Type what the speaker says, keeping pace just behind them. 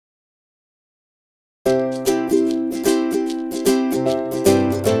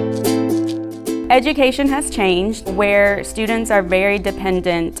Education has changed where students are very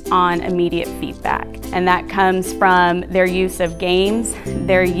dependent on immediate feedback, and that comes from their use of games,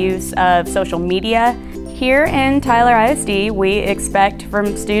 their use of social media. Here in Tyler ISD, we expect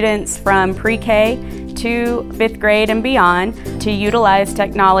from students from pre-K to 5th grade and beyond to utilize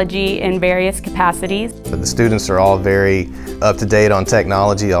technology in various capacities. The students are all very up to date on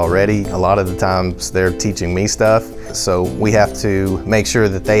technology already. A lot of the times they're teaching me stuff, so we have to make sure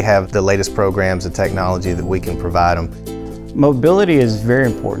that they have the latest programs and technology that we can provide them. Mobility is very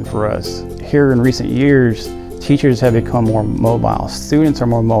important for us. Here in recent years, teachers have become more mobile. Students are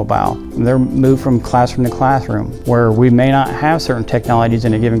more mobile. They're moved from classroom to classroom, where we may not have certain technologies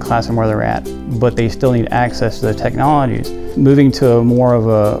in a given classroom where they're at, but they still need access to the technologies. Moving to more of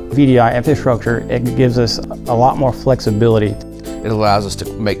a VDI infrastructure, it gives us a lot more flexibility. It allows us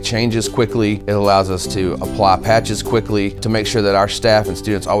to make changes quickly. It allows us to apply patches quickly to make sure that our staff and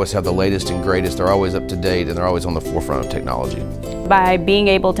students always have the latest and greatest. They're always up to date and they're always on the forefront of technology. By being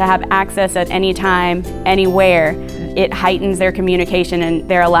able to have access at any time, anywhere, it heightens their communication and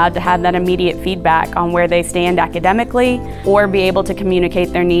they're allowed to have that immediate feedback on where they stand academically or be able to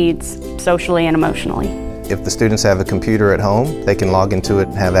communicate their needs socially and emotionally. If the students have a computer at home, they can log into it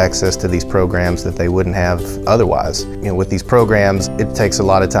and have access to these programs that they wouldn't have otherwise. With these programs, it takes a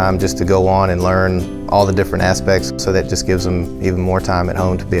lot of time just to go on and learn all the different aspects, so that just gives them even more time at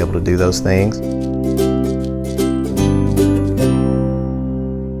home to be able to do those things.